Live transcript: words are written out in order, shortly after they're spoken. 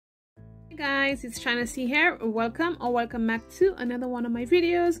Hey guys, it's Shanacy here. Welcome back to another one of my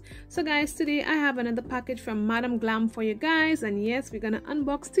videos. So guys, today I have another package from Madam Glam for you guys, and yes, we're gonna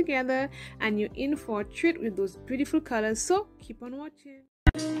unbox together and you're in for a treat with those beautiful colors, so keep on watching.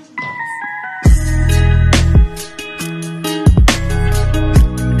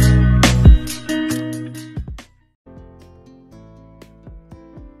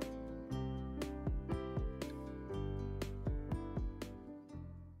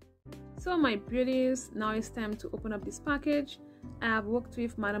 So my beauties, now it's time to open up this package. I have worked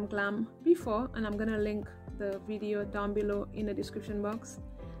with Madam Glam before and I'm gonna link the video down below in the description box.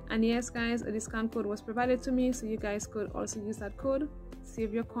 And yes guys, a discount code was provided to me, so you guys could also use that code,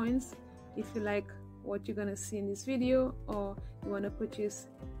 save your coins if you like what you're gonna see in this video, or you want to purchase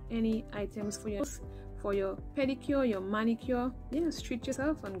any items for your pedicure, your manicure. Yes, treat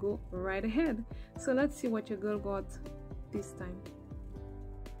yourself and go right ahead. So let's see what your girl got this time.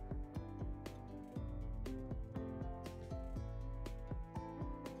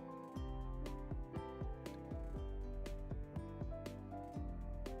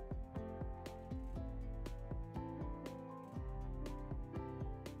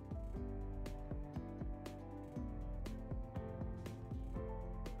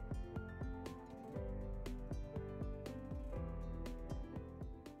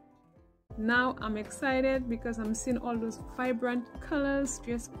 Now I'm excited because I'm seeing all those vibrant colors,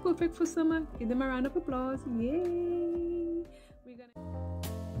 just perfect for summer. Give them a round of applause. Yay! We're gonna,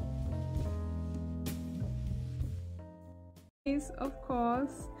 yes, of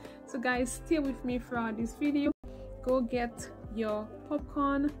course. So guys, stay with me throughout this video. Go get your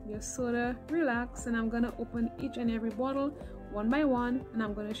popcorn, your soda, relax, and I'm gonna open each and every bottle one by one, and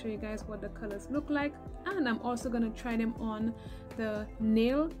I'm gonna show you guys what the colors look like, and I'm also gonna try them on the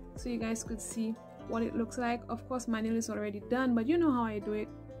nail so you guys could see what it looks like. Of course my nail is already done, but you know how I do it.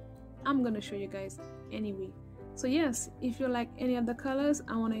 I'm gonna show you guys anyway. So yes, if you like any of the colors,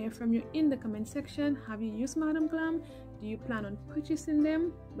 I want to hear from you in the comment section. Have you used Madam Glam? Do you plan on purchasing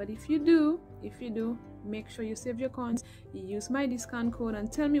them? But if you do, make sure you save your coins, you use my discount code,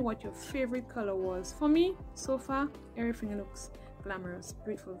 and tell me what your favorite color was. For me, so far everything looks glamorous,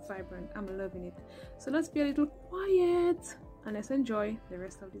 beautiful, vibrant. I'm loving it. So let's be a little quiet and let's enjoy the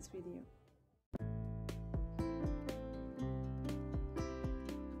rest of this video.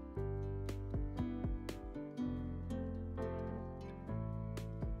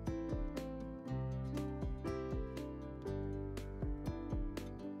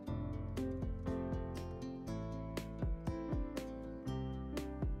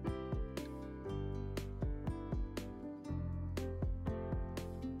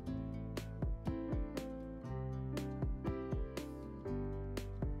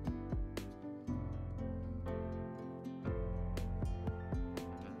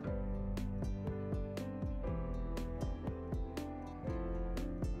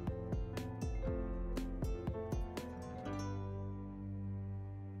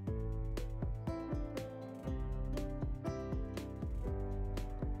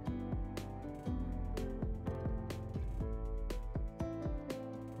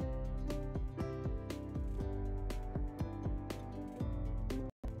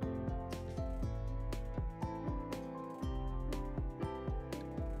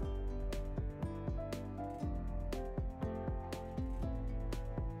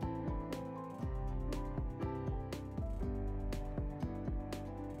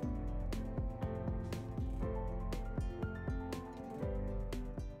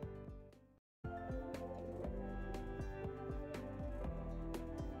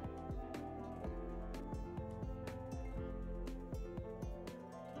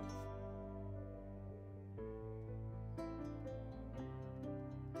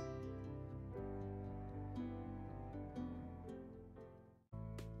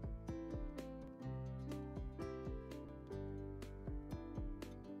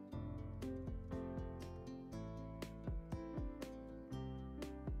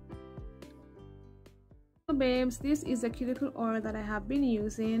 Babes, this is a cuticle oil that I have been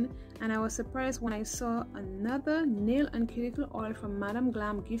using, and I was surprised when I saw another nail and cuticle oil from Madam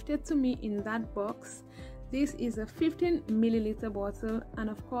Glam gifted to me in that box. This is a 15 milliliter bottle, and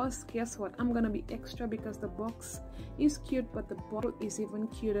of course, guess what, I'm gonna be extra because the box is cute but the bottle is even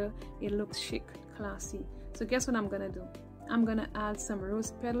cuter. It looks chic, classy. So guess what I'm gonna do? I'm gonna add some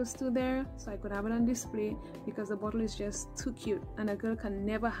rose petals to there so I could have it on display, because the bottle is just too cute and a girl can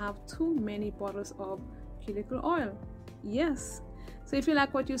never have too many bottles of cuticle oil. Yes, so if you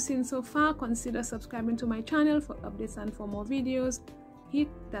like what you've seen so far, consider subscribing to my channel for updates and for more videos. Hit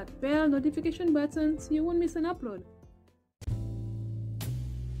that bell notification button so you won't miss an upload.